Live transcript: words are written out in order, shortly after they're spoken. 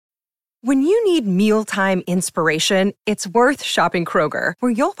When you need mealtime inspiration, it's worth shopping Kroger,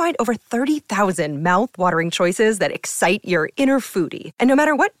 where you'll find over 30,000 mouth-watering choices that excite your inner foodie. And no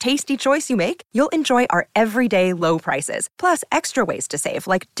matter what tasty choice you make, you'll enjoy our everyday low prices, plus extra ways to save,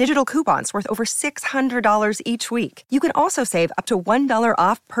 like digital coupons worth over $600 each week. You can also save up to $1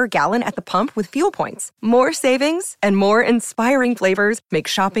 off per gallon at the pump with fuel points. More savings and more inspiring flavors make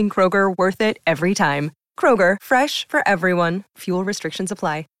shopping Kroger worth it every time. Kroger, fresh for everyone. Fuel restrictions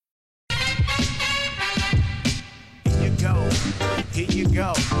apply. Here you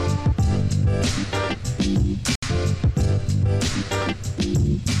go.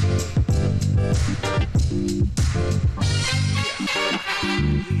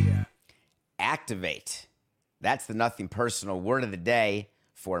 Activate. That's the Nothing Personal word of the day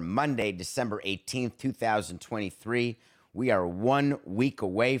for Monday, December 18th, 2023. We are 1 week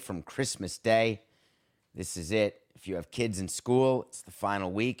away from Christmas Day. This is it. If you have kids in school, it's the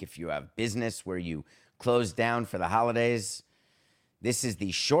final week. If you have business where you close down for the holidays, this is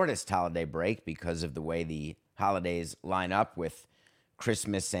the shortest holiday break because of the way the holidays line up, with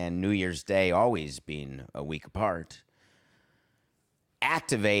Christmas and New Year's Day always being a week apart.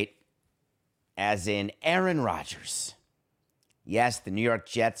 Activate, as in Aaron Rodgers. Yes, the New York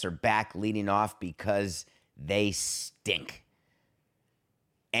Jets are back leading off because they stink.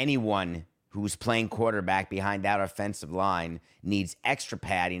 Anyone who's playing quarterback behind that offensive line needs extra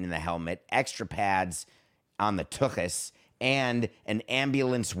padding in the helmet, extra pads on the tuchus, and an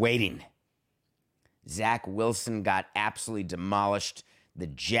ambulance waiting. Zach Wilson got absolutely demolished. The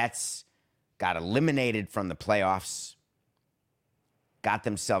Jets got eliminated from the playoffs, got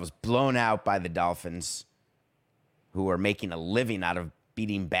themselves blown out by the Dolphins, who are making a living out of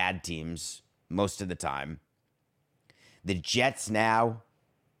beating bad teams most of the time. The Jets now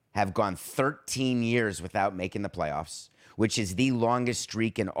have gone 13 years without making the playoffs, which is the longest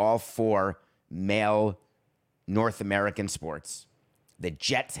streak in all four male North American sports. The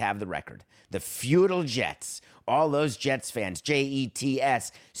Jets have the record. The feudal Jets, all those Jets fans,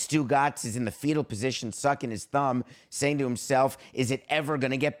 Jets, Stu Gatz is in the fetal position, sucking his thumb, saying to himself, is it ever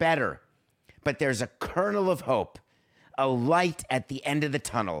going to get better? But there's a kernel of hope, a light at the end of the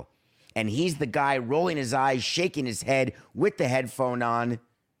tunnel. And he's the guy rolling his eyes, shaking his head with the headphone on,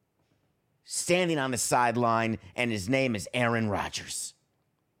 standing on the sideline, and his name is Aaron Rodgers.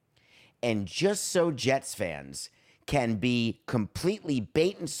 And just so Jets fans can be completely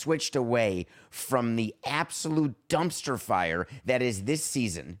bait and switched away from the absolute dumpster fire that is this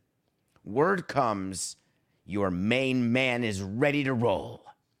season, word comes, your main man is ready to roll.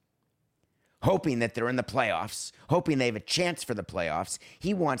 Hoping that they're in the playoffs, hoping they have a chance for the playoffs.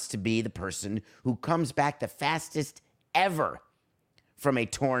 He wants to be the person who comes back the fastest ever from a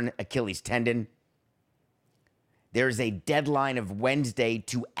torn Achilles tendon. There's a deadline of Wednesday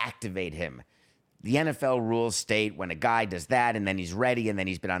to activate him. The NFL rules state when a guy does that and then he's ready and then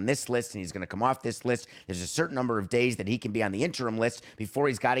he's been on this list and he's going to come off this list, there's a certain number of days that he can be on the interim list before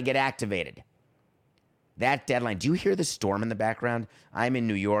he's got to get activated. That deadline. Do you hear the storm in the background? I'm in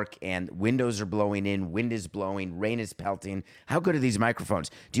New York and windows are blowing in, wind is blowing, rain is pelting. How good are these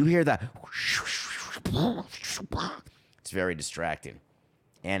microphones? Do you hear the... It's very distracting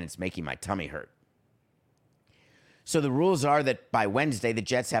and it's making my tummy hurt. So the rules are that by Wednesday, the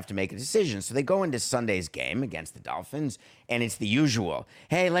Jets have to make a decision. So they go into Sunday's game against the Dolphins, and it's the usual.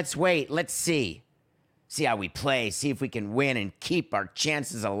 Hey, let's wait. Let's see. See how we play. See if we can win and keep our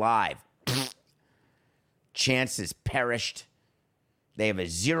chances alive. Chances perished. They have a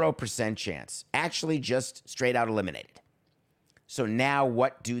 0% chance. Actually, just straight out eliminated. So now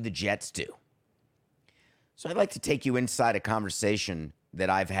what do the Jets do? So I'd like to take you inside a conversation that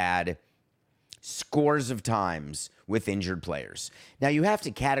I've had scores of times with injured players. Now, you have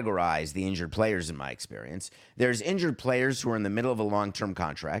to categorize the injured players in my experience. There's injured players who are in the middle of a long-term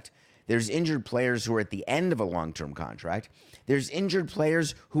contract. There's injured players who are at the end of a long-term contract. There's injured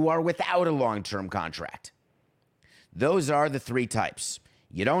players who are without a long-term contract. Those are the three types.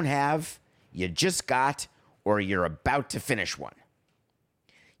 You don't have, you just got, or you're about to finish one.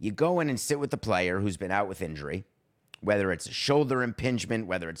 You go in and sit with the player who's been out with injury, whether it's a shoulder impingement,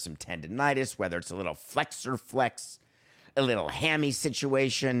 whether it's some tendonitis, whether it's a little flexor flex, a little hammy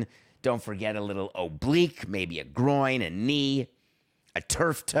situation. Don't forget a little oblique, maybe a groin, a knee, a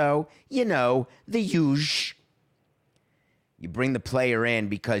turf toe. You know, the huge. You bring the player in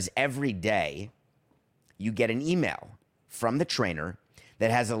because every day you get an email from the trainer that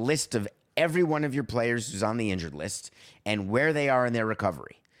has a list of every one of your players who's on the injured list and where they are in their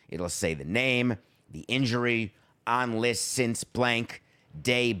recovery. It'll say the name, the injury, on list since blank,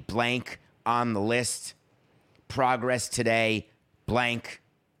 day blank on the list, progress today, blank.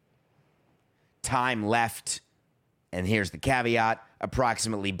 time left, and here's the caveat,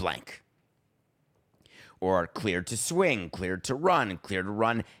 approximately blank. Or cleared to swing, cleared to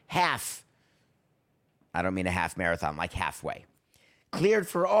run half. I don't mean a half marathon, like halfway. Cleared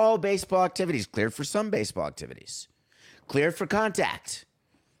for all baseball activities, cleared for some baseball activities. Cleared for contact.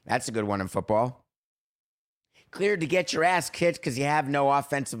 That's a good one in football. Cleared to get your ass kicked because you have no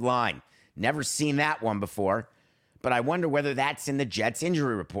offensive line. Never seen that one before, but I wonder whether that's in the Jets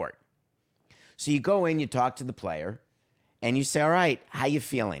injury report. So you go in, you talk to the player, and you say, all right, how you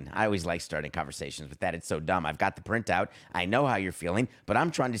feeling? I always like starting conversations with that. It's so dumb. I've got the printout. I know how you're feeling, but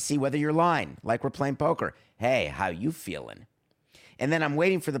I'm trying to see whether you're lying, like we're playing poker. Hey, how you feeling? And then I'm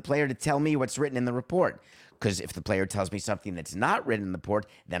waiting for the player to tell me what's written in the report. Because if the player tells me something that's not written in the report,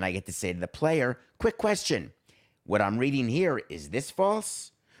 then I get to say to the player, quick question. What I'm reading here, is this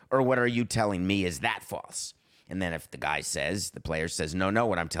false? Or what are you telling me, is that false? And then if the player says, no,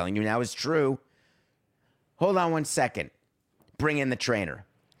 what I'm telling you now is true. Hold on 1 second. Bring in the trainer.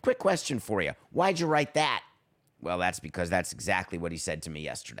 Quick question for you. Why'd you write that? Well, that's because that's exactly what he said to me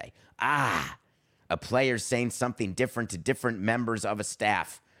yesterday. A player saying something different to different members of a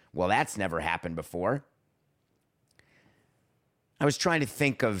staff. Well, that's never happened before. I was trying to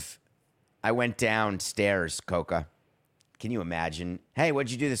think of, I went downstairs, Coca. Can you imagine? Hey,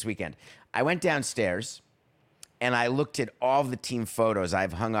 what'd you do this weekend? I went downstairs and I looked at all the team photos.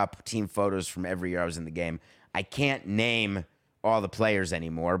 I've hung up team photos from every year I was in the game. I can't name all the players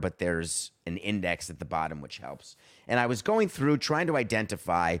anymore, but there's an index at the bottom which helps. And I was going through trying to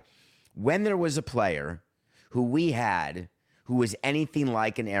identify when there was a player who we had who was anything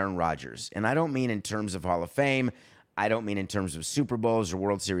like an Aaron Rodgers. And I don't mean in terms of Hall of Fame. I don't mean in terms of Super Bowls or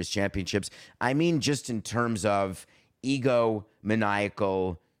World Series championships. I mean just in terms of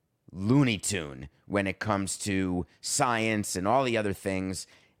egomaniacal Looney Tune when it comes to science and all the other things,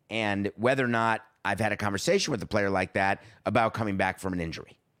 and whether or not I've had a conversation with a player like that about coming back from an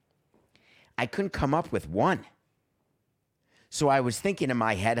injury. I couldn't come up with one. So I was thinking in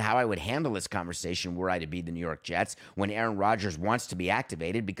my head how I would handle this conversation were I to be the New York Jets when Aaron Rodgers wants to be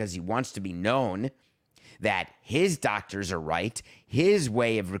activated because he wants to be known that his doctors are right, his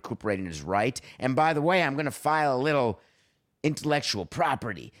way of recuperating is right, and by the way, I'm going to file a little intellectual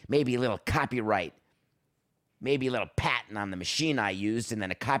property, maybe a little copyright, maybe a little patent on the machine I used, and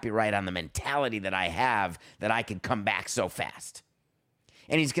then a copyright on the mentality that I have that I could come back so fast.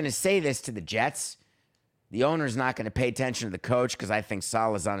 And he's going to say this to the Jets. The owner's not going to pay attention to the coach because I think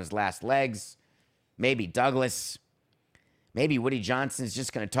Saleh's on his last legs. Maybe Douglas. Maybe Woody Johnson's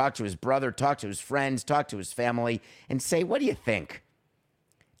just going to talk to his brother, talk to his friends, talk to his family, and say, what do you think?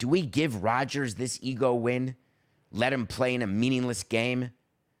 Do we give Rodgers this ego win? Let him play in a meaningless game?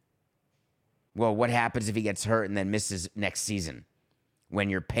 Well, what happens if he gets hurt and then misses next season when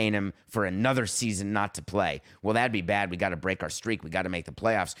you're paying him for another season not to play? Well, that'd be bad. We got to break our streak. We got to make the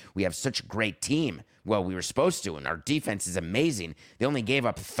playoffs. We have such a great team. Well, we were supposed to, and our defense is amazing. They only gave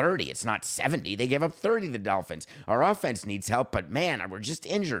up 30. It's not 70. They gave up 30 to the Dolphins. Our offense needs help, but man, we're just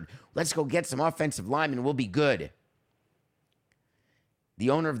injured. Let's go get some offensive linemen. We'll be good.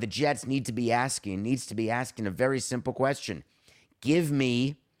 The owner of the Jets needs to be asking a very simple question. Give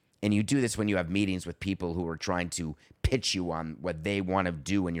me, and you do this when you have meetings with people who are trying to pitch you on what they want to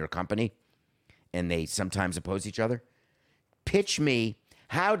do in your company, and they sometimes oppose each other. Pitch me,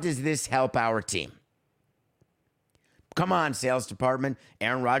 how does this help our team? Come on, sales department.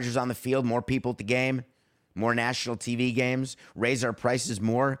 Aaron Rodgers on the field, more people at the game, more national TV games, raise our prices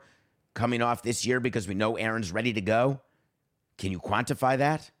more coming off this year because we know Aaron's ready to go. Can you quantify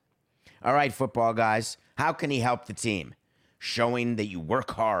that? All right, football guys, how can he help the team? Showing that you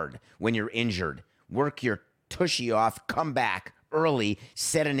work hard when you're injured, work your tushy off, come back early,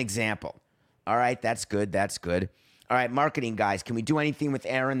 set an example. All right, that's good, that's good. All right, marketing guys, can we do anything with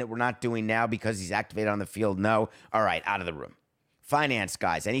Aaron that we're not doing now because he's activated on the field? No. All right, out of the room. Finance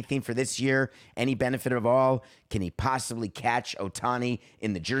guys, anything for this year? Any benefit of all? Can he possibly catch Ohtani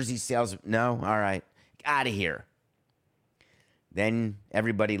in the jersey sales? No? All right, out of here. Then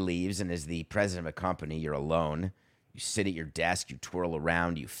everybody leaves, and as the president of a company, you're alone. You sit at your desk, you twirl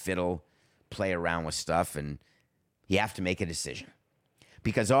around, you fiddle, play around with stuff, and you have to make a decision.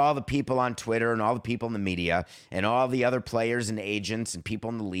 Because all the people on Twitter and all the people in the media and all the other players and agents and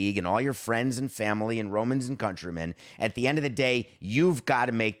people in the league and all your friends and family and Romans and countrymen, at the end of the day, you've got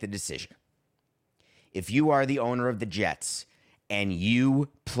to make the decision. If you are the owner of the Jets and you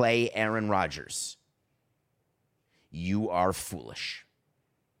play Aaron Rodgers, you are foolish.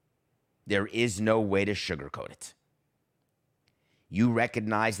 There is no way to sugarcoat it. You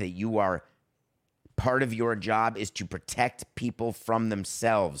recognize that you are part of your job is to protect people from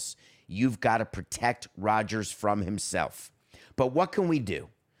themselves. You've got to protect Rodgers from himself. But what can we do?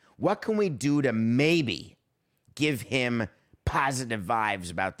 What can we do to maybe give him positive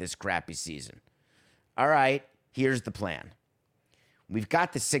vibes about this crappy season? All right, here's the plan. We've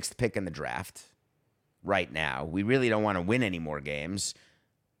got the 6th pick in the draft right now. We really don't want to win any more games.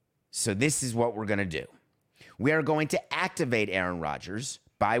 So this is what we're going to do. We are going to activate Aaron Rodgers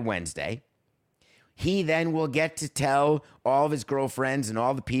by Wednesday. He then will get to tell all of his girlfriends and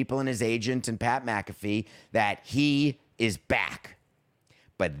all the people and his agent and Pat McAfee that he is back.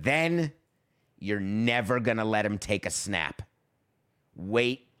 But then you're never going to let him take a snap.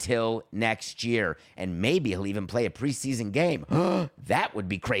 Wait till next year, and maybe he'll even play a preseason game. That would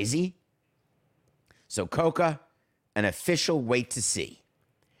be crazy. So, Coca, an official wait to see.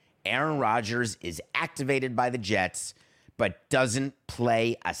 Aaron Rodgers is activated by the Jets, but doesn't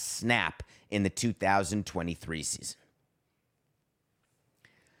play a snap in the 2023 season.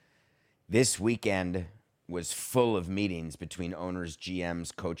 This weekend was full of meetings between owners,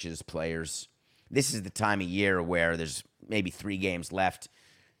 GMs, coaches, players. This is the time of year where there's maybe 3 games left.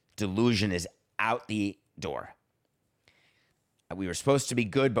 Delusion is out the door. We were supposed to be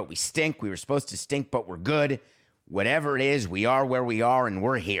good, but we stink. We were supposed to stink, but we're good. Whatever it is, we are where we are, and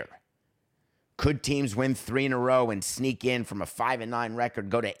we're here. Could teams win 3 in a row and sneak in from a 5-9 record,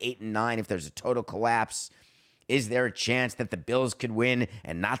 go to 8-9 if there's a total collapse? Is there a chance that the Bills could win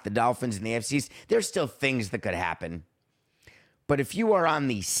and not the Dolphins in the AFC East? There's still things that could happen. But if you are on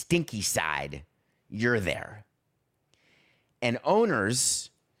the stinky side, you're there. And owners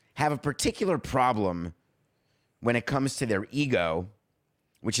have a particular problem when it comes to their ego,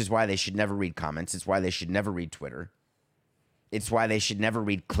 which is why they should never read comments. It's why they should never read Twitter. It's why they should never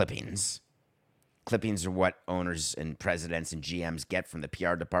read clippings. Clippings are what owners and presidents and GMs get from the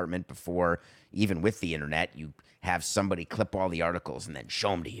PR department before, even with the internet, you have somebody clip all the articles and then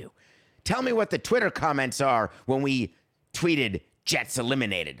show them to you. Tell me what the Twitter comments are when we tweeted Jets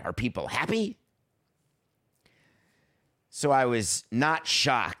eliminated. Are people happy? So I was not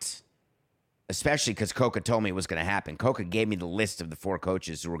shocked, especially because Coca told me it was going to happen. Coca gave me the list of the 4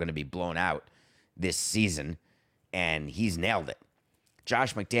 coaches who were going to be blown out this season, and he's nailed it.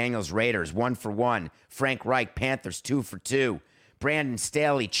 Josh McDaniels, Raiders, 1 for 1. Frank Reich, Panthers, 2 for 2. Brandon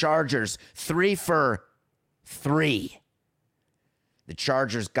Staley, Chargers, 3 for 3. The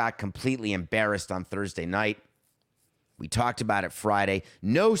Chargers got completely embarrassed on Thursday night. We talked about it Friday.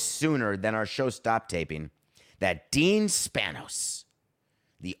 No sooner than our show stopped taping that Dean Spanos,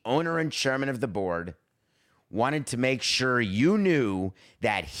 the owner and chairman of the board, wanted to make sure you knew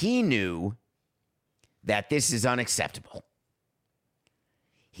that he knew that this is unacceptable.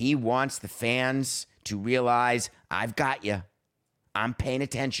 He wants the fans to realize, I've got you. I'm paying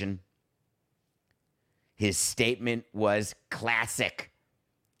attention. His statement was classic.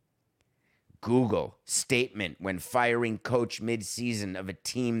 Google statement when firing coach midseason of a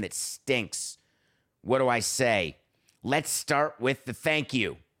team that stinks. What do I say? Let's start with the thank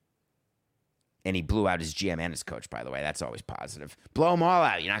you. And he blew out his GM and his coach, by the way. That's always positive. Blow them all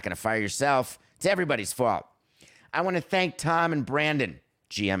out. You're not going to fire yourself. It's everybody's fault. I want to thank Tom and Brandon,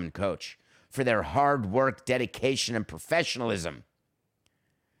 GM and coach, for their hard work, dedication, and professionalism.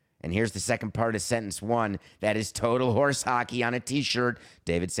 And here's the second part of sentence 1. That is total horse hockey on a t-shirt.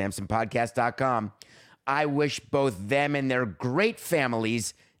 DavidSampsonPodcast.com. I wish both them and their great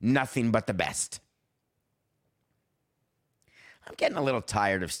families nothing but the best. I'm getting a little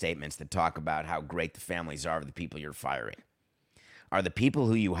tired of statements that talk about how great the families are of the people you're firing. Are the people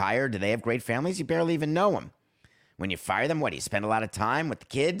who you hire, do they have great families? You barely even know them. When you fire them, what, do you spend a lot of time with the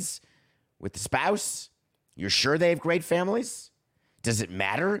kids, with the spouse? You're sure they have great families? Does it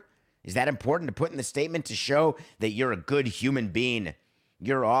matter? Is that important to put in the statement to show that you're a good human being?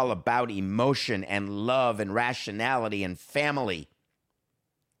 You're all about emotion and love and rationality and family.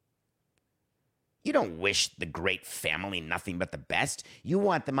 You don't wish the great family nothing but the best. You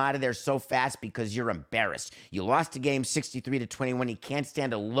want them out of there so fast because you're embarrassed. You lost a game 63-21. You can't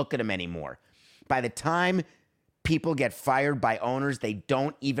stand to look at them anymore. By the time people get fired by owners, they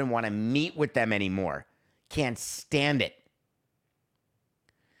don't even want to meet with them anymore. Can't stand it.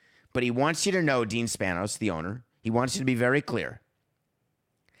 But he wants you to know, Dean Spanos, the owner, he wants you to be very clear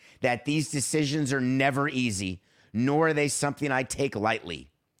that these decisions are never easy, nor are they something I take lightly,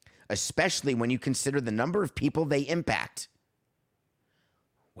 especially when you consider the number of people they impact.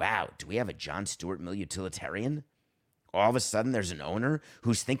 Wow, do we have a John Stuart Mill utilitarian? All of a sudden, there's an owner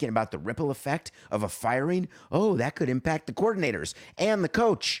who's thinking about the ripple effect of a firing. Oh, that could impact the coordinators and the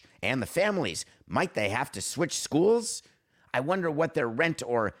coach and the families. Might they have to switch schools? I wonder what their rent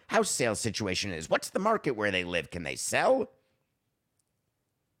or house sale situation is. What's the market where they live? Can they sell?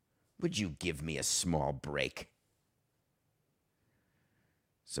 Would you give me a small break?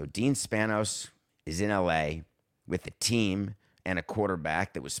 So Dean Spanos is in LA with a team and a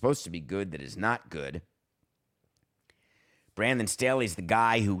quarterback that was supposed to be good that is not good. Brandon Staley's the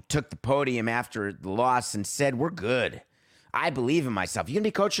guy who took the podium after the loss and said, we're good. I believe in myself. You going to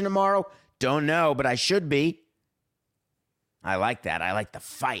be coaching tomorrow? Don't know, but I should be. I like that. I like the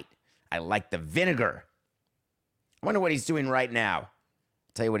fight. I like the vinegar. I wonder what he's doing right now.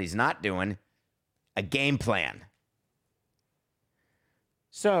 I'll tell you what he's not doing. A game plan.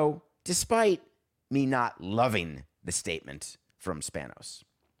 So, despite me not loving the statement from Spanos,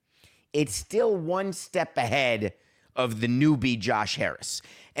 it's still one step ahead of the newbie Josh Harris.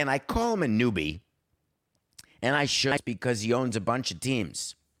 And I call him a newbie, and I should because he owns a bunch of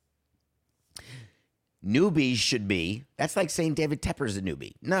teams. Newbies should be, that's like saying David Tepper's a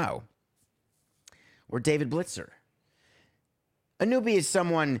newbie. No. Or David Blitzer. A newbie is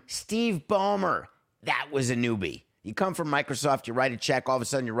someone, Steve Ballmer, that was a newbie. You come from Microsoft, you write a check, all of a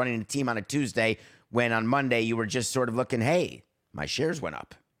sudden you're running a team on a Tuesday when on Monday you were just sort of looking, hey, my shares went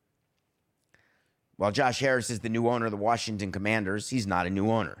up. While Josh Harris is the new owner of the Washington Commanders, he's not a new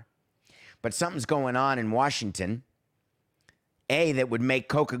owner. But something's going on in Washington, A, that would make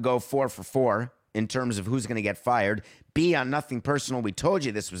Coca go 4 for 4 in terms of who's going to get fired. B, on nothing personal, we told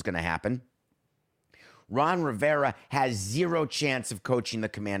you this was going to happen. Ron Rivera has zero chance of coaching the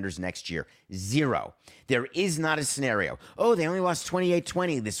Commanders next year. Zero. There is not a scenario. Oh, they only lost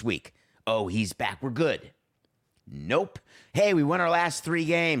 28-20 this week. Oh, he's back. We're good. Nope. Hey, we won our last 3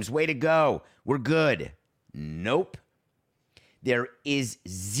 games. Way to go. We're good. Nope. There is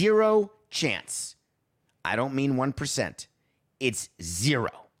zero chance. I don't mean 1%. It's zero.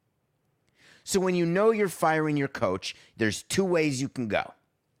 So when you know you're firing your coach, there's 2 ways you can go.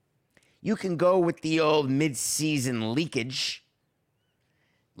 You can go with the old mid-season leakage.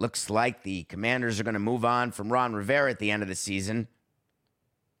 Looks like the Commanders are going to move on from Ron Rivera at the end of the season.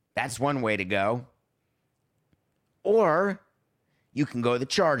 That's one way to go. Or you can go the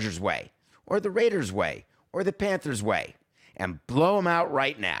Chargers way, or the Raiders way, or the Panthers way, and blow them out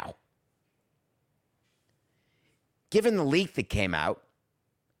right now. Given the leak that came out,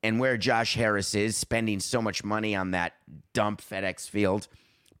 and where Josh Harris is spending so much money on that dump FedEx Field,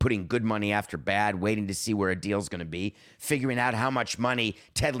 putting good money after bad, waiting to see where a deal's going to be, figuring out how much money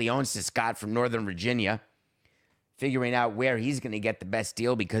Ted Leonsis got from Northern Virginia, figuring out where he's going to get the best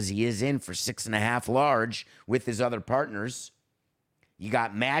deal because he is in for 6.5 large with his other partners. You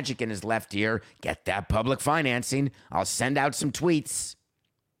got Magic in his left ear. Get that public financing. I'll send out some tweets.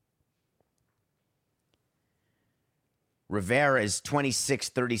 Rivera is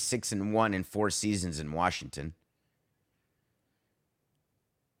 26-36-1 in 4 seasons in Washington.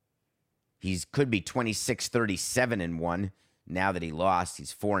 He could be 26-37-1 now that he lost.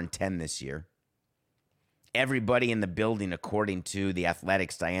 He's 4-10 this year. Everybody in the building, according to the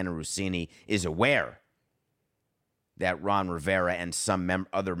Athletics' Diana Rossini, is aware that Ron Rivera and some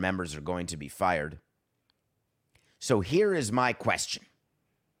other members are going to be fired. So here is my question.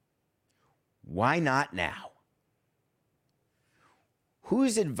 Why not now?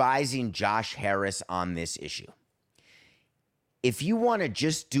 Who's advising Josh Harris on this issue? If you want to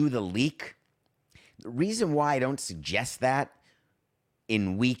just do the leak, the reason why I don't suggest that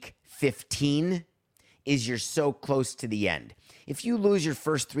in week 15 is you're so close to the end. If you lose your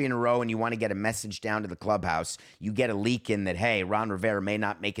first 3 in a row and you want to get a message down to the clubhouse, you get a leak in that, hey, Ron Rivera may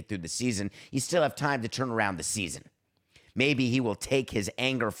not make it through the season, you still have time to turn around the season. Maybe he will take his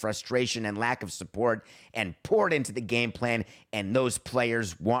anger, frustration, and lack of support and pour it into the game plan, and those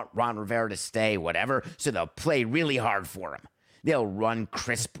players want Ron Rivera to stay, whatever, so they'll play really hard for him. They'll run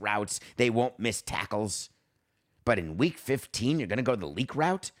crisp routes. They won't miss tackles. But in week 15, you're going to go the leak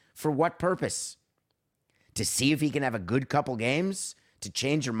route? For what purpose? To see if he can have a good couple games? To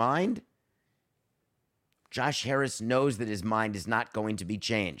change your mind? Josh Harris knows that his mind is not going to be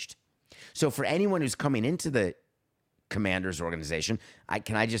changed. So for anyone who's coming into the Commanders organization,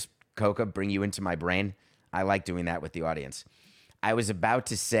 can I just, Coca, bring you into my brain? I like doing that with the audience. I was about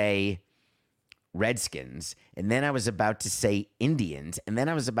to say Redskins, and then I was about to say Indians, and then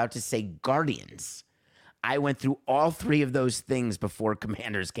I was about to say Guardians. I went through all 3 of those things before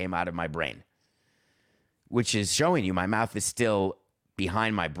Commanders came out of my brain, which is showing you my mouth is still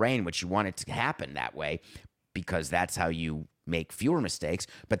behind my brain, which you want it to happen that way because that's how you make fewer mistakes.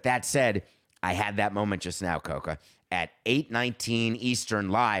 But that said, I had that moment just now, Coca, at 8:19 Eastern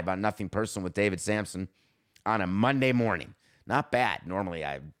live on Nothing Personal with David Sampson on a Monday morning. Not bad. Normally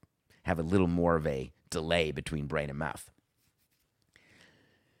I have a little more of a delay between brain and mouth.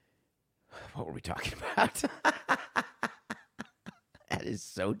 What were we talking about? That is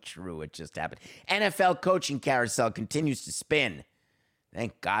so true. It just happened. NFL Coaching Carousel continues to spin.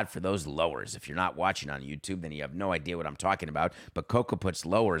 Thank God for those lowers. If you're not watching on YouTube, then you have no idea what I'm talking about. But Coco puts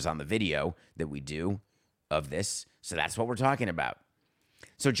lowers on the video that we do of this. So that's what we're talking about.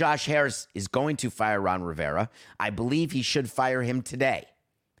 So Josh Harris is going to fire Ron Rivera. I believe he should fire him today.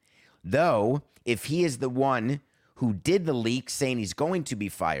 Though, if he is the one who did the leak saying he's going to be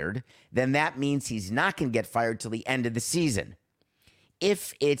fired, then that means he's not going to get fired till the end of the season.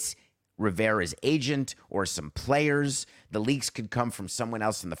 If it's Rivera's agent or some players, the leaks could come from someone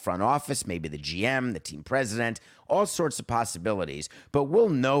else in the front office, maybe the GM, the team president, all sorts of possibilities. But we'll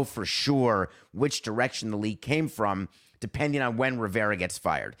know for sure which direction the leak came from depending on when Rivera gets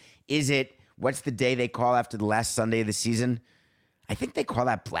fired. Is it, what's the day they call after the last Sunday of the season? I think they call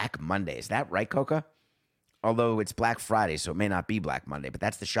that Black Monday. Is that right, Coca? Although it's Black Friday, so it may not be Black Monday, but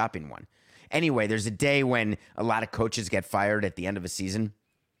that's the shopping one. Anyway, there's a day when a lot of coaches get fired at the end of a season.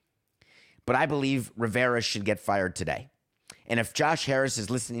 But I believe Rivera should get fired today. And if Josh Harris is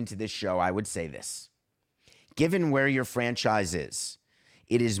listening to this show, I would say this. Given where your franchise is,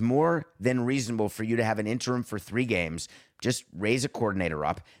 it is more than reasonable for you to have an interim for 3 games, just raise a coordinator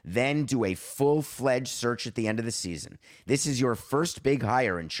up, then do a full-fledged search at the end of the season. This is your first big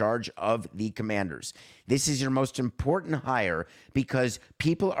hire in charge of the Commanders. This is your most important hire because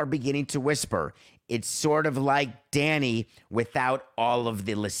people are beginning to whisper, it's sort of like Danny without all of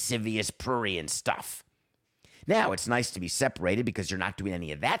the lascivious prurient stuff. Now, it's nice to be separated because you're not doing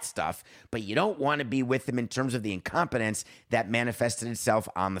any of that stuff, but you don't want to be with him in terms of the incompetence that manifested itself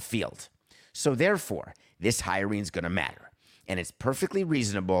on the field. So therefore, this hiring is going to matter, and it's perfectly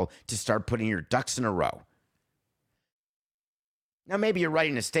reasonable to start putting your ducks in a row. Now, maybe you're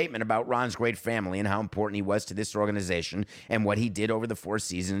writing a statement about Ron's great family and how important he was to this organization and what he did over the 4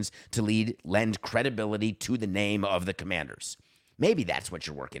 seasons to lend credibility to the name of the Commanders. Maybe that's what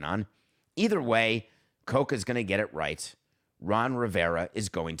you're working on. Either way, Coca's going to get it right. Ron Rivera is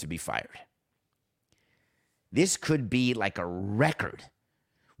going to be fired. This could be like a record,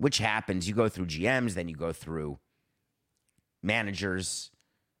 which happens. You go through GMs, then you go through managers.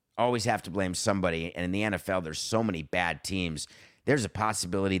 Always have to blame somebody. And in the NFL, there's so many bad teams. There's a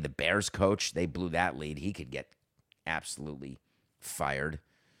possibility the Bears coach, they blew that lead. He could get absolutely fired.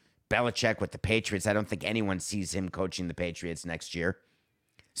 Belichick with the Patriots, I don't think anyone sees him coaching the Patriots next year.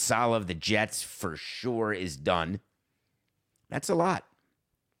 Saleh of the Jets for sure is done. That's a lot.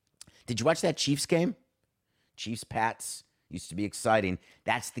 Did you watch that Chiefs game? Chiefs-Pats used to be exciting.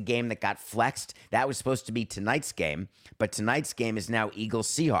 That's the game that got flexed. That was supposed to be tonight's game, but tonight's game is now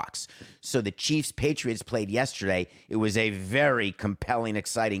Eagles-Seahawks. So the Chiefs-Patriots played yesterday. It was a very compelling,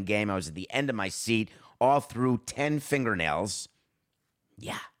 exciting game. I was at the end of my seat all through 10 fingernails.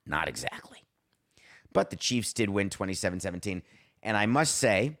 Yeah, not exactly. But the Chiefs did win 27-17. And I must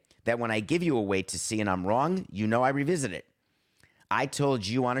say that when I give you a wait to see and I'm wrong, you know I revisit it. I told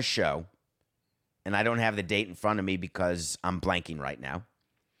you on a show, and I don't have the date in front of me because I'm blanking right now,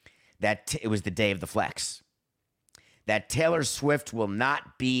 that it was the day of the flex, that Taylor Swift will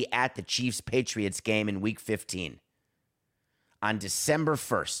not be at the Chiefs-Patriots game in Week 15. On December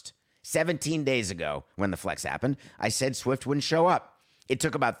 1st, 17 days ago, when the flex happened, I said Swift wouldn't show up. It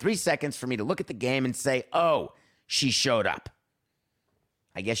took about 3 seconds for me to look at the game and say, oh, she showed up.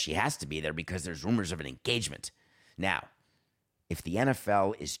 I guess she has to be there because there's rumors of an engagement. Now, if the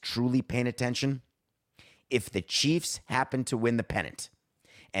NFL is truly paying attention, if the Chiefs happen to win the pennant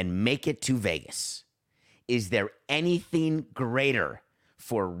and make it to Vegas, is there anything greater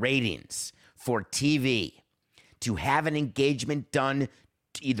for ratings, for TV, to have an engagement done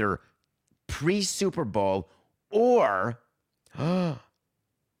either pre-Super Bowl or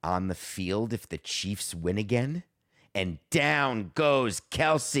on the field if the Chiefs win again? And down goes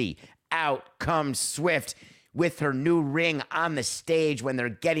Kelsey. Out comes Swift with her new ring on the stage when they're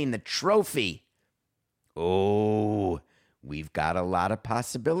getting the trophy. Oh, we've got a lot of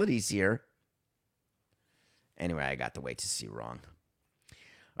possibilities here. Anyway, I got the wait to see wrong.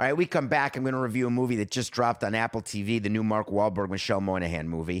 All right, we come back. I'm going to review a movie that just dropped on Apple TV, the new Mark Wahlberg, Michelle Moynihan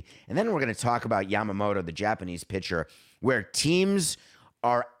movie. And then we're going to talk about Yamamoto, the Japanese pitcher, where teams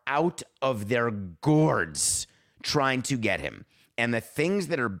are out of their gourds trying to get him. And the things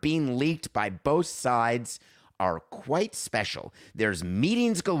that are being leaked by both sides are quite special. There's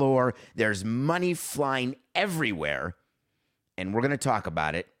meetings galore. There's money flying everywhere. And we're going to talk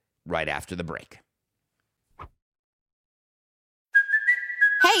about it right after the break.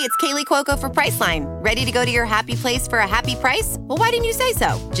 Hey, it's Kaylee Cuoco for Priceline. Ready to go to your happy place for a happy price? Well, why didn't you say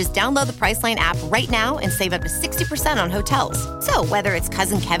so? Just download the Priceline app right now and save up to 60% on hotels. So whether it's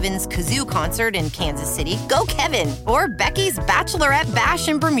Cousin Kevin's Kazoo Concert in Kansas City, go Kevin, or Becky's Bachelorette Bash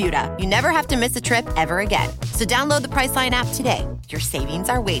in Bermuda, you never have to miss a trip ever again. So download the Priceline app today. Your savings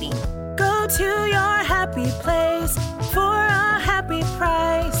are waiting. Go to your happy place for a happy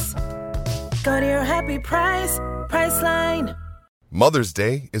price. Go to your happy price, Priceline. Mother's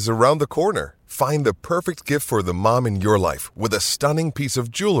Day is around the corner. Find the perfect gift for the mom in your life with a stunning piece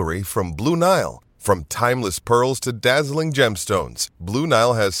of jewelry from Blue Nile. From timeless pearls to dazzling gemstones, Blue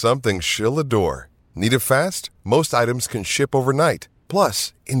Nile has something she'll adore. Need it fast? Most items can ship overnight.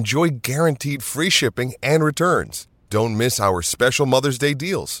 Plus, enjoy guaranteed free shipping and returns. Don't miss our special Mother's Day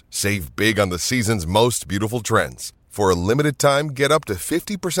deals. Save big on the season's most beautiful trends. For a limited time, get up to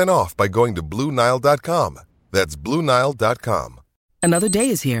 50% off by going to BlueNile.com. That's BlueNile.com. Another day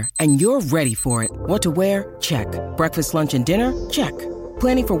is here, and you're ready for it. What to wear? Check. Breakfast, lunch, and dinner? Check.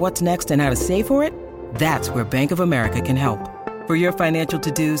 Planning for what's next and how to save for it? That's where Bank of America can help. For your financial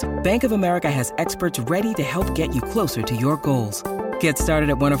to-dos, Bank of America has experts ready to help get you closer to your goals. Get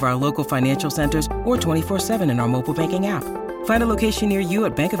started at one of our local financial centers or 24/7 in our mobile banking app. Find a location near you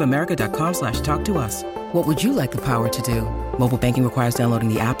at bankofamerica.com/talktous. What would you like the power to do? Mobile banking requires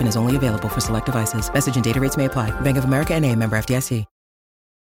downloading the app and is only available for select devices. Message and data rates may apply. Bank of America N.A., member FDIC.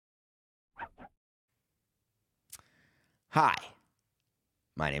 Hi,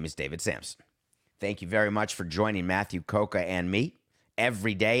 my name is David Sampson. Thank you very much for joining Matthew Coca and me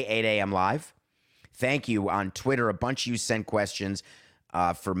every day, 8 a.m. live. Thank you on Twitter. A bunch of you sent questions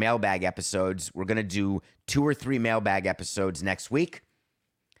for mailbag episodes. We're going to do 2 or 3 mailbag episodes next week.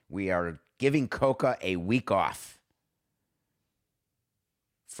 We are giving Coca a week off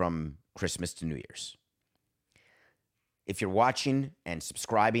from Christmas to New Year's. If you're watching and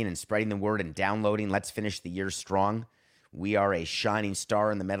subscribing and spreading the word and downloading, let's finish the year strong. We are a shining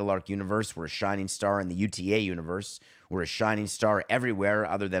star in the Meadowlark universe. We're a shining star in the UTA universe. We're a shining star everywhere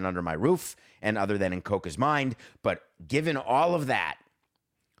other than under my roof and other than in Coca's mind. But given all of that,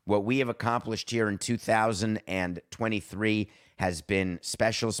 what we have accomplished here in 2023 has been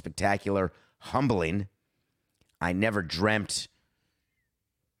special, spectacular, humbling. I never dreamt,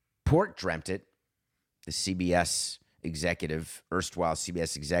 Port dreamt it, the CBS executive, erstwhile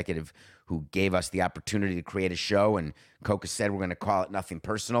CBS executive, who gave us the opportunity to create a show, and Coca said we're going to call it Nothing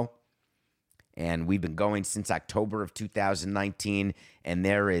Personal. And we've been going since October of 2019, and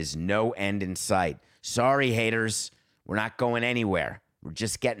there is no end in sight. Sorry, haters, we're not going anywhere. We're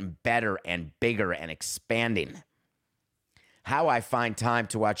just getting better and bigger and expanding. How I find time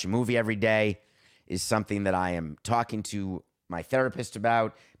to watch a movie every day is something that I am talking to my therapist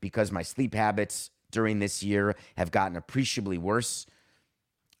about, because my sleep habits during this year have gotten appreciably worse.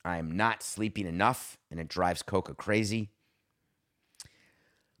 I am not sleeping enough, and it drives Coca crazy.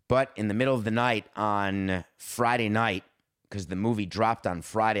 But in the middle of the night on Friday night, because the movie dropped on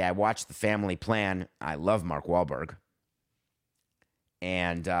Friday, I watched The Family Plan. I love Mark Wahlberg.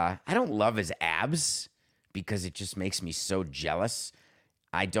 And I don't love his abs because it just makes me so jealous.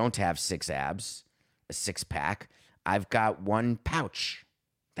 I don't have 6 abs, a 6-pack. I've got 1 pouch.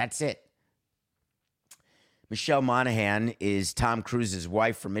 That's it. Michelle Monaghan is Tom Cruise's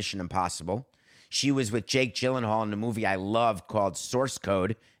wife from Mission Impossible. She was with Jake Gyllenhaal in a movie I love called Source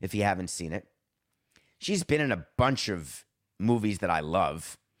Code, if you haven't seen it. She's been in a bunch of movies that I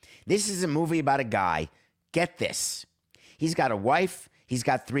love. This is a movie about a guy. Get this. He's got a wife. He's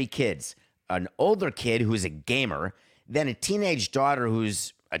got 3 kids. An older kid who's a gamer, then a teenage daughter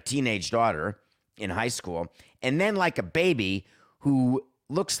who's a teenage daughter in high school, and then like a baby who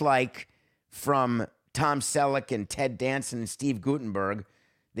looks like from Tom Selleck and Ted Danson and Steve Guttenberg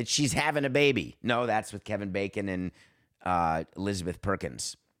that she's having a baby. No, that's with Kevin Bacon and Elizabeth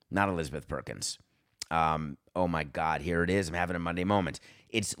Perkins. Not Elizabeth Perkins. Oh my God, here it is. I'm having a Monday moment.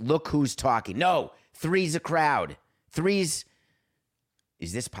 It's Look Who's Talking. No, Three's a Crowd. Three's...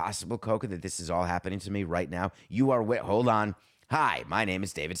 Is this possible, Coca, that this is all happening to me right now? You are... Hold on. Hi, my name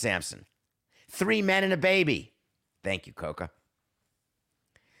is David Sampson. 3 men and a baby. Thank you, Coca.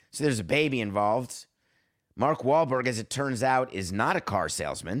 So there's a baby involved. Mark Wahlberg, as it turns out, is not a car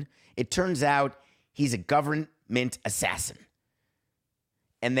salesman. It turns out he's a government assassin.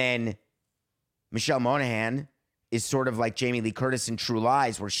 And then Michelle Monaghan is sort of like Jamie Lee Curtis in True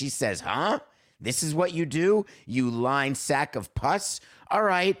Lies, where she says, huh? This is what you do? You lying sack of pus? All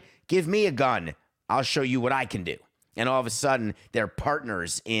right, give me a gun. I'll show you what I can do. And all of a sudden, they're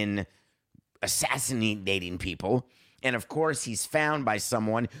partners in assassinating people. And of course, he's found by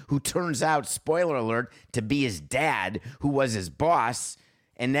someone who turns out, spoiler alert, to be his dad, who was his boss.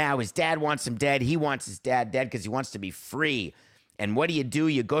 And now his dad wants him dead. He wants his dad dead because he wants to be free. And what do?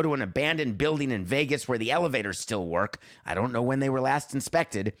 You go to an abandoned building in Vegas where the elevators still work. I don't know when they were last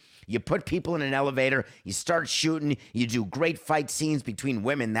inspected. You put people in an elevator. You start shooting. You do great fight scenes between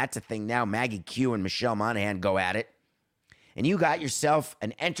women. That's a thing now. Maggie Q and Michelle Monaghan go at it. And you got yourself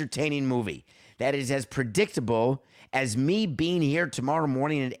an entertaining movie that is as predictable as me being here tomorrow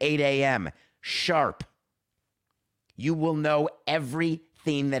morning at 8 a.m. sharp. You will know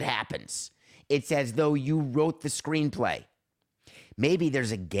everything that happens. It's as though you wrote the screenplay. Maybe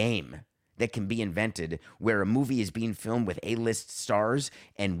there's a game that can be invented where a movie is being filmed with A-list stars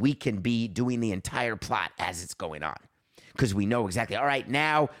and we can be doing the entire plot as it's going on. Because we know exactly, all right,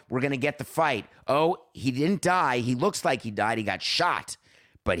 now we're going to get the fight. Oh, he didn't die. He looks like he died. He got shot.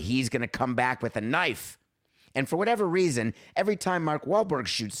 But he's going to come back with a knife. And for whatever reason, every time Mark Wahlberg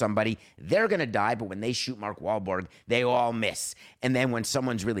shoots somebody, they're going to die. But when they shoot Mark Wahlberg, they all miss. And then when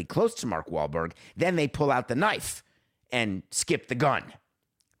someone's really close to Mark Wahlberg, then they pull out the knife and skip the gun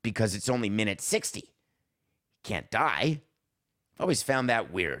because it's only minute 60. Can't die. I've always found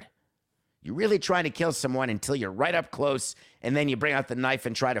that weird. You're really trying to kill someone until you're right up close, and then you bring out the knife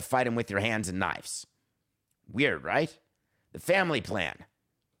and try to fight him with your hands and knives. Weird, right? The Family Plan.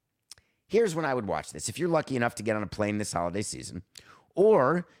 Here's when I would watch this. If you're lucky enough to get on a plane this holiday season,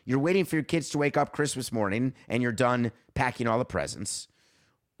 or you're waiting for your kids to wake up Christmas morning and you're done packing all the presents,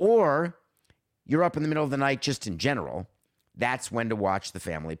 or you're up in the middle of the night just in general, that's when to watch The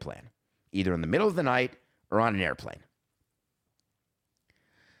Family Plan, either in the middle of the night or on an airplane.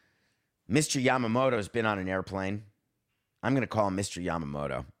 Mr. Yamamoto's been on an airplane. I'm going to call him Mr.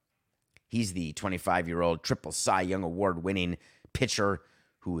 Yamamoto. He's the 25-year-old Triple Cy Young Award-winning pitcher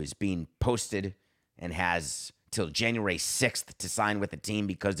who is being posted and has till January 6th to sign with the team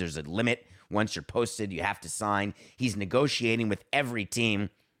because there's a limit. Once you're posted, you have to sign. He's negotiating with every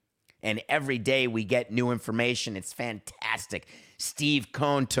team, and every day we get new information. It's fantastic. Steve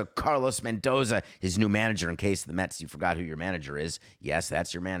Cohn took Carlos Mendoza, his new manager, in case the Mets, you forgot who your manager is. Yes,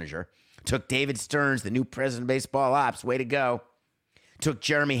 that's your manager. Took David Stearns, the new president of baseball ops. Way to go. Took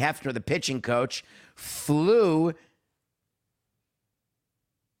Jeremy Hefner, the pitching coach.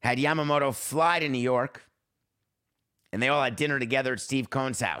 Had Yamamoto fly to New York, and they all had dinner together at Steve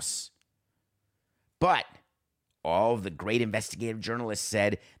Cohn's house. But all of the great investigative journalists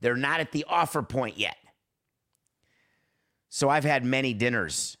said they're not at the offer point yet. So I've had many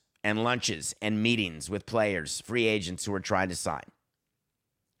dinners and lunches and meetings with players, free agents who are trying to sign.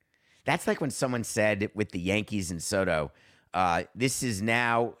 That's like when someone said with the Yankees and Soto, this is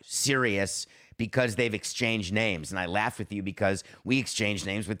now serious because they've exchanged names. And I laugh with you because we exchange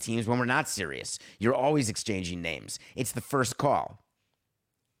names with teams when we're not serious. You're always exchanging names. It's the first call.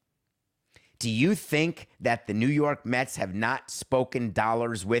 Do you think that the New York Mets have not spoken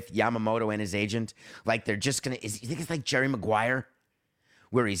dollars with Yamamoto and his agent? Like they're just going to, you think it's like Jerry Maguire?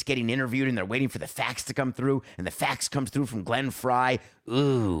 Where he's getting interviewed and they're waiting for the fax to come through, and the fax comes through from Glenn Fry.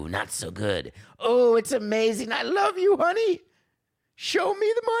 Ooh, not so good. Oh, it's amazing. I love you, honey. Show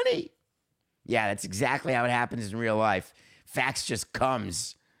me the money. Yeah, that's exactly how it happens in real life. Fax just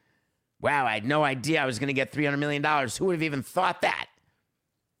comes. Wow, I had no idea I was going to get $300 million. Who would have even thought that?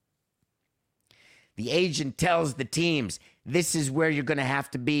 The agent tells the teams, this is where you're going to have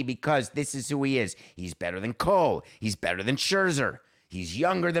to be because this is who he is. He's better than Cole. He's better than Scherzer. He's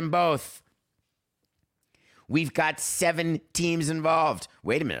younger than both. We've got 7 teams involved.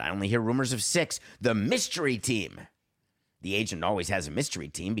 Wait a minute, I only hear rumors of 6. The mystery team. The agent always has a mystery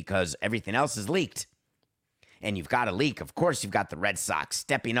team because everything else is leaked. And you've got a leak. Of course, you've got the Red Sox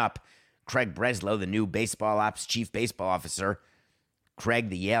stepping up. Craig Breslow, the new baseball ops chief baseball officer. Craig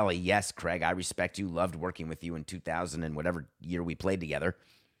the Yale. Yes, Craig, I respect you. Loved working with you in 2000 and whatever year we played together.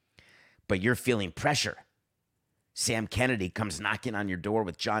 But you're feeling pressure. Sam Kennedy comes knocking on your door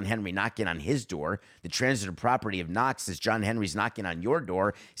with John Henry knocking on his door. The transitive property of Knox is John Henry's knocking on your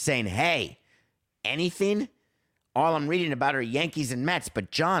door saying, hey, anything? All I'm reading about are Yankees and Mets.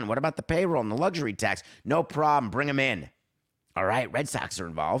 But John, what about the payroll and the luxury tax? No problem. Bring them in. All right, Red Sox are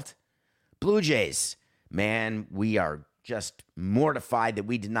involved. Blue Jays. Man, we are just mortified that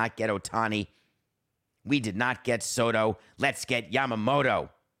we did not get Ohtani. We did not get Soto. Let's get Yamamoto.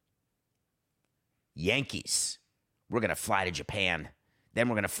 Yankees. We're going to fly to Japan. Then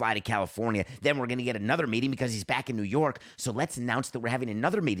we're going to fly to California. Then we're going to get another meeting because he's back in New York. So let's announce that we're having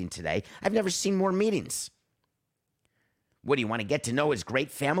another meeting today. I've never seen more meetings. What, do you want to get to know his great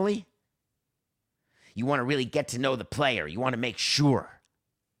family? You want to really get to know the player. You want to make sure.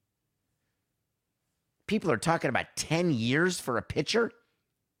 People are talking about 10 years for a pitcher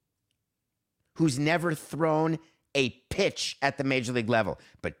who's never thrown a pitch at the major league level.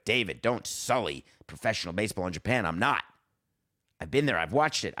 But David, don't sully professional baseball in Japan. I'm not. I've been there. I've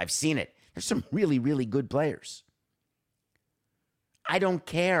watched it. I've seen it. There's some really, really good players. I don't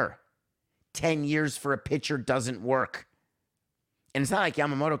care. 10 years for a pitcher doesn't work. And it's not like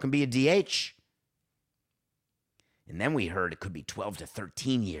Yamamoto can be a DH. And then we heard it could be 12 to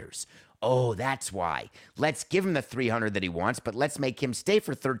 13 years. Oh, that's why. Let's give him the 300 that he wants, but let's make him stay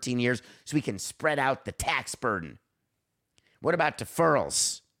for 13 years so we can spread out the tax burden. What about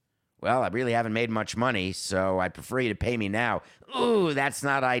deferrals? Well, I really haven't made much money, so I'd prefer you to pay me now. Ooh, that's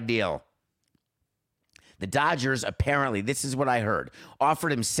not ideal. The Dodgers, apparently, this is what I heard,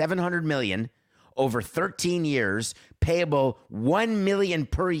 offered him $700 million over 13 years, payable $1 million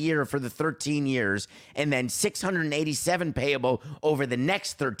per year for the 13 years, and then $687 payable over the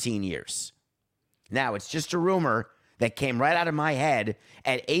next 13 years. Now, it's just a rumor that came right out of my head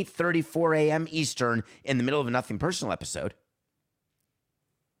at 8:34 a.m. Eastern in the middle of a Nothing Personal episode.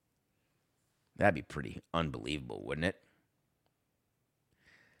 That'd be pretty unbelievable, wouldn't it?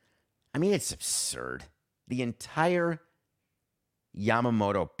 I mean, it's absurd. The entire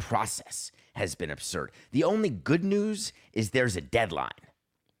Yamamoto process has been absurd. The only good news is there's a deadline.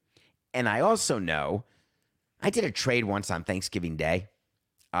 And I also know, I did a trade once on Thanksgiving Day.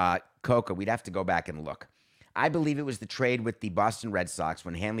 Coca, we'd have to go back and look. I believe it was the trade with the Boston Red Sox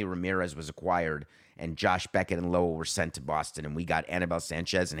when Hanley Ramirez was acquired and Josh Beckett and Lowell were sent to Boston and we got Anibal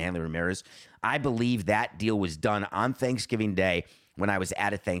Sanchez and Hanley Ramirez. I believe that deal was done on Thanksgiving Day when I was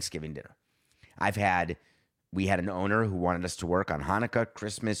at a Thanksgiving dinner. We had an owner who wanted us to work on Hanukkah,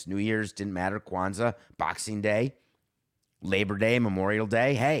 Christmas, New Year's, didn't matter, Kwanzaa, Boxing Day, Labor Day, Memorial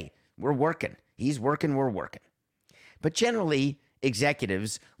Day. Hey, we're working. He's working, we're working. But generally,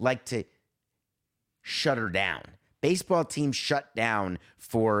 executives like to shutter down. Baseball teams shut down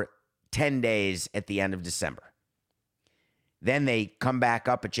for 10 days at the end of December. Then they come back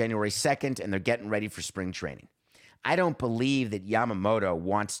up at January 2nd, and they're getting ready for spring training. I don't believe that Yamamoto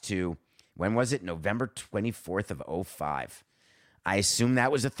wants to. When was it? November 24th of 2005. I assume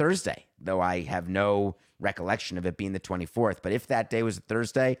that was a Thursday, though I have no recollection of it being the 24th. But if that day was a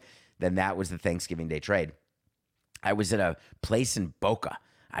Thursday, then that was the Thanksgiving Day trade. I was at a place in Boca.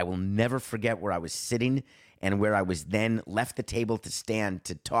 I will never forget where I was sitting and where I was then left the table to stand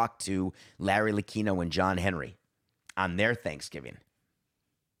to talk to Larry Lucchino and John Henry on their Thanksgiving.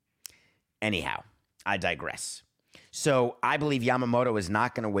 Anyhow, I digress. So I believe Yamamoto is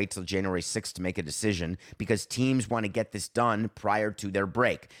not going to wait till January 6th to make a decision because teams want to get this done prior to their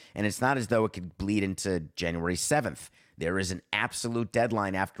break. And it's not as though it could bleed into January 7th. There is an absolute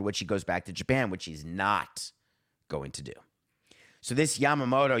deadline after which he goes back to Japan, which he's not going to do. So this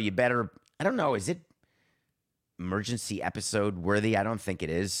Yamamoto, you better, I don't know, is it emergency episode worthy? I don't think it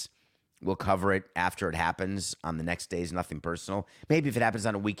is. We'll cover it after it happens on the next day's Nothing Personal. Maybe if it happens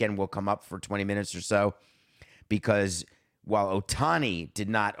on a weekend, we'll come up for 20 minutes or so. Because while Ohtani did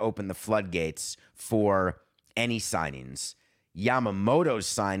not open the floodgates for any signings, Yamamoto's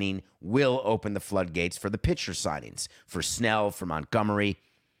signing will open the floodgates for the pitcher signings, for Snell, for Montgomery,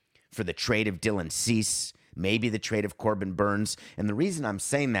 for the trade of Dylan Cease, maybe the trade of Corbin Burns. And the reason I'm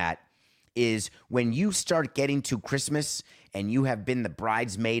saying that is when you start getting to Christmas and you have been the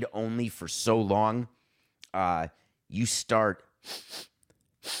bridesmaid only for so long, you start...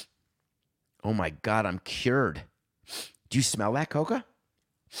 Oh my God, I'm cured. Do you smell that, Coca?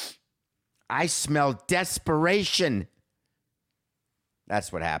 I smell desperation.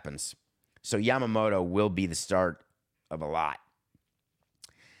 That's what happens. So Yamamoto will be the start of a lot.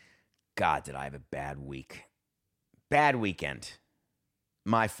 God, did I have a bad week. Bad weekend.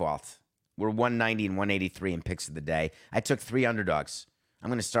 My fault. We're 190 and 183 in picks of the day. I took 3 underdogs. I'm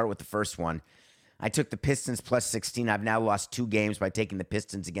going to start with the first one. I took the Pistons plus 16. I've now lost 2 games by taking the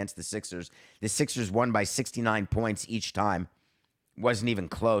Pistons against the Sixers. The Sixers won by 69 points each time. Wasn't even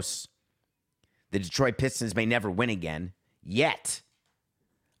close. The Detroit Pistons may never win again. Yet,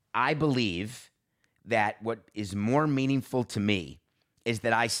 I believe that what is more meaningful to me is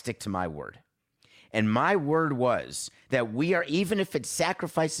that I stick to my word. And my word was that we are, even if it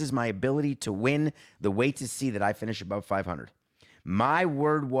sacrifices my ability to win, the way to see that I finish above 500. My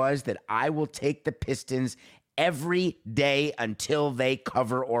word was that I will take the Pistons every day until they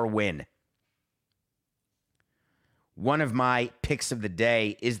cover or win. One of my picks of the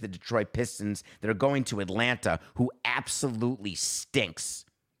day is the Detroit Pistons that are going to Atlanta, who absolutely stinks.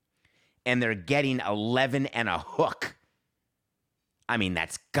 And they're getting 11 and a hook. I mean,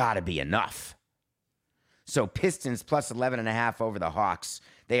 that's got to be enough. So Pistons plus 11 and a half over the Hawks.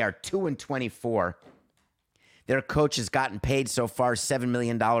 They are 2-24. Their coach has gotten paid so far $7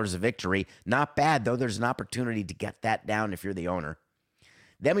 million a victory. Not bad, though. There's an opportunity to get that down if you're the owner.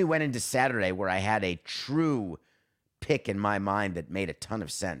 Then we went into Saturday where I had a true pick in my mind that made a ton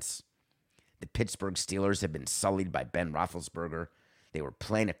of sense. The Pittsburgh Steelers have been sullied by Ben Roethlisberger. They were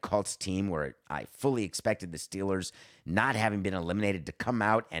playing a Colts team where I fully expected the Steelers, not having been eliminated, to come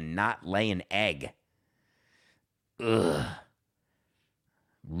out and not lay an egg. Ugh.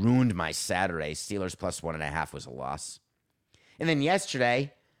 Ruined my Saturday. Steelers plus 1.5 was a loss. And then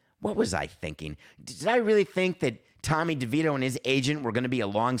yesterday, what was I thinking? Did I really think that Tommy DeVito and his agent were going to be a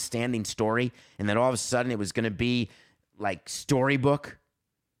long-standing story, and then all of a sudden it was going to be like storybook?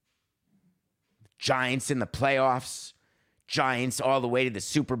 Giants in the playoffs, Giants all the way to the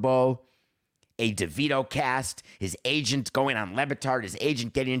Super Bowl, a DeVito cast, his agent going on Le Batard, his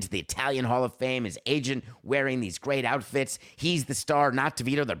agent getting into the Italian Hall of Fame, his agent wearing these great outfits. He's the star, not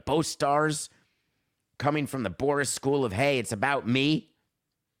DeVito. They're both stars coming from the Boris school of, hey, it's about me.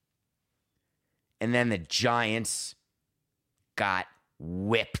 And then the Giants got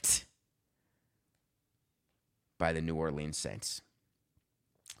whipped by the New Orleans Saints.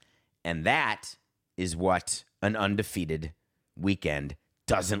 And that is what an undefeated weekend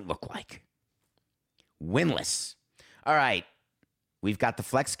doesn't look like. Winless. All right, we've got the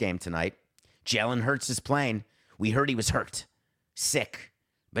flex game tonight. Jalen Hurts is playing. We heard he was hurt, sick,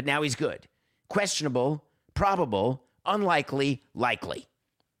 but now he's good. Questionable, probable, unlikely, likely.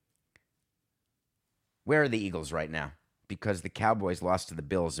 Where are the Eagles right now? Because the Cowboys lost to the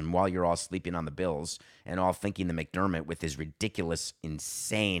Bills, and while you're all sleeping on the Bills and all thinking the McDermott with his ridiculous,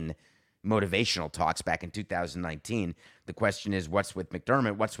 insane motivational talks back in 2019, the question is, what's with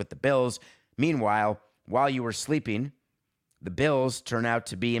McDermott? What's with the Bills? Meanwhile, while you were sleeping, the Bills turn out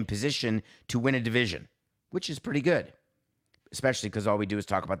to be in position to win a division, which is pretty good, especially because all we do is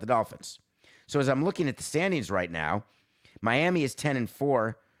talk about the Dolphins. So as I'm looking at the standings right now, Miami is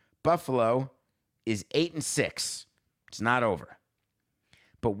 10-4, Buffalo is 8-6. It's not over.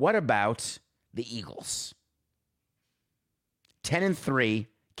 But what about the Eagles? 10-3,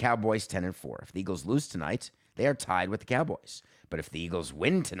 Cowboys 10-4. If the Eagles lose tonight, they are tied with the Cowboys. But if the Eagles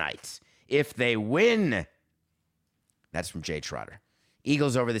win tonight, if they win, that's from Jay Trotter.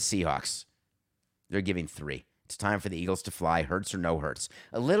 Eagles over the Seahawks. They're giving 3. It's time for the Eagles to fly, Hurts or no Hurts.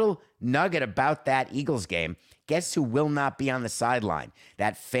 A little nugget about that Eagles game. Guess who will not be on the sideline?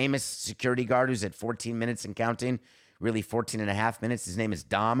 That famous security guard who's at 14 minutes and counting, really 14 and a half minutes. His name is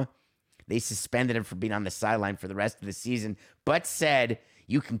Dom. They suspended him for being on the sideline for the rest of the season, but said,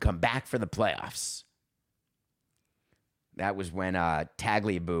 you can come back for the playoffs. That was when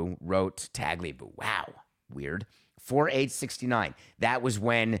Tagliabue wrote, wow, weird, 4-8-69. That was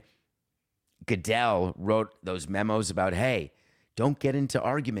when Goodell wrote those memos about, hey, don't get into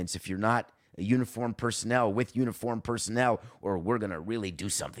arguments if you're not a uniformed personnel with uniformed personnel, or we're going to really do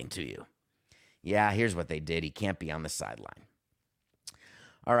something to you. Yeah, here's what they did. He can't be on the sideline.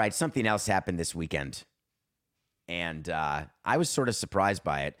 All right, something else happened this weekend, and I was sort of surprised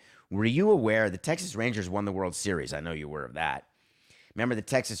by it. Were you aware the Texas Rangers won the World Series? I know you were of that. Remember the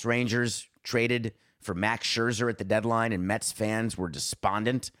Texas Rangers traded for Max Scherzer at the deadline, and Mets fans were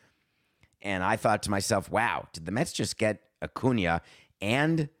despondent. And I thought to myself, wow, did the Mets just get Acuna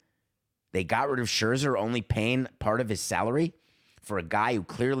and they got rid of Scherzer, only paying part of his salary for a guy who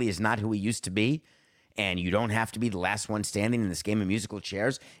clearly is not who he used to be? And you don't have to be the last one standing in this game of musical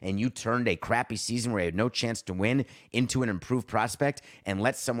chairs, and you turned a crappy season where you had no chance to win into an improved prospect and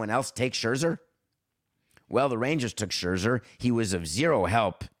let someone else take Scherzer? Well, the Rangers took Scherzer. He was of zero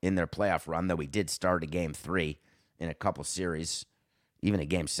help in their playoff run, though he did start a Game 3 in a couple series. Even a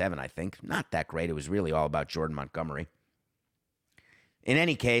Game 7, I think. Not that great. It was really all about Jordan Montgomery. In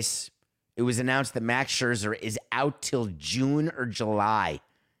any case, it was announced that Max Scherzer is out till June or July.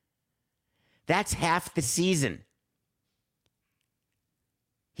 That's half the season.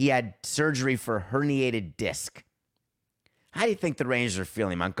 He had surgery for a herniated disc. How do you think the Rangers are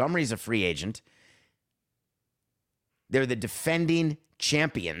feeling? Montgomery's a free agent. They're the defending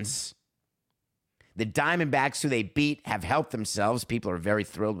champions. The Diamondbacks, who they beat, have helped themselves. People are very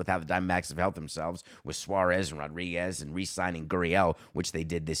thrilled with how the Diamondbacks have helped themselves with Suarez and Rodriguez and re-signing Gurriel, which they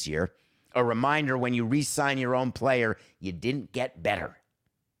did this year. A reminder, when you re-sign your own player, you didn't get better.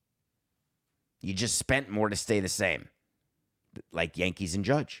 You just spent more to stay the same, like Yankees and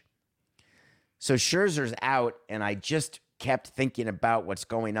Judge. So Scherzer's out, and I just kept thinking about what's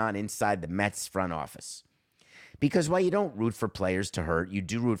going on inside the Mets front office. Because while you don't root for players to hurt, you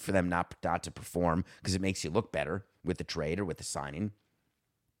do root for them not to perform because it makes you look better with the trade or with the signing.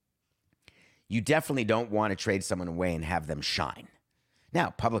 You definitely don't want to trade someone away and have them shine.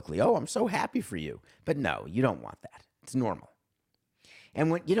 Now, publicly, oh, I'm so happy for you. But no, you don't want that. It's normal.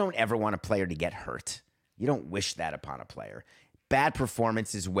 And when you don't ever want a player to get hurt. You don't wish that upon a player. Bad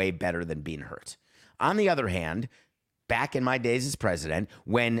performance is way better than being hurt. On the other hand, back in my days as president,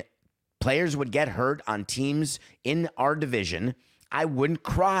 when players would get hurt on teams in our division, I wouldn't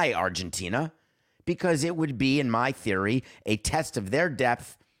cry Argentina, because it would be, in my theory, a test of their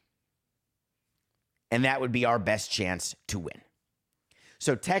depth, and that would be our best chance to win.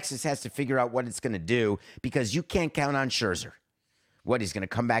 So Texas has to figure out what it's going to do, because you can't count on Scherzer. What, he's going to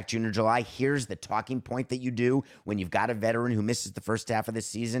come back June or July? Here's the talking point that you do when you've got a veteran who misses the first half of the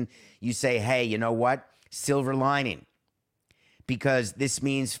season. You say, hey, you know what? Silver lining. Because this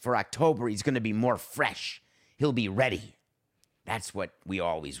means for October, he's going to be more fresh. He'll be ready. That's what we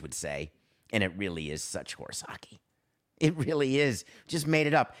always would say. And it really is such horse hockey. It really is. Just made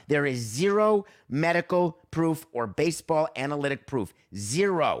it up. There is zero medical proof or baseball analytic proof.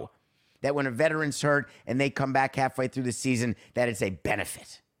 Zero. That when a veteran's hurt and they come back halfway through the season, that it's a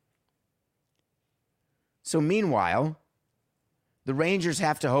benefit. So meanwhile, the Rangers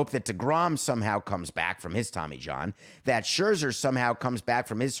have to hope that DeGrom somehow comes back from his Tommy John, that Scherzer somehow comes back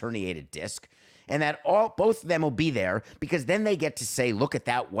from his herniated disc, and that both of them will be there, because then they get to say, look at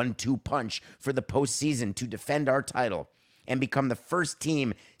that 1-2 punch for the postseason to defend our title and become the first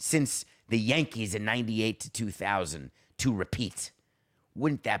team since the Yankees in 98 to 2000 to repeat.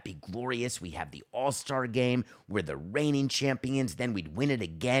 Wouldn't that be glorious? We have the All-Star game. We're the reigning champions. Then we'd win it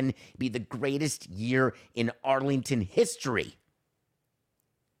again. Be the greatest year in Arlington history.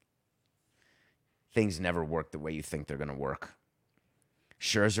 Things never work the way you think they're going to work.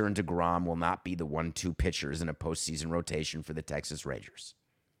 Scherzer and DeGrom will not be the 1-2 pitchers in a postseason rotation for the Texas Rangers.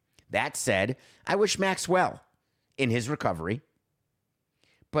 That said, I wish Max well in his recovery.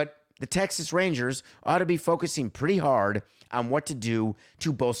 But the Texas Rangers ought to be focusing pretty hard on what to do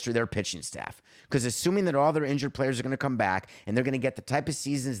to bolster their pitching staff. Because assuming that all their injured players are going to come back and they're going to get the type of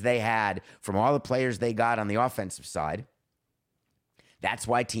seasons they had from all the players they got on the offensive side, that's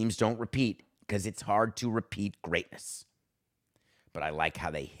why teams don't repeat, because it's hard to repeat greatness. But I like how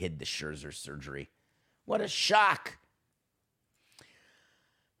they hid the Scherzer surgery. What a shock.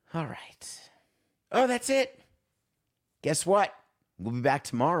 All right. Oh, that's it. Guess what? We'll be back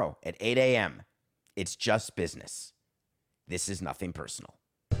tomorrow at 8 a.m. It's just business. This is nothing personal.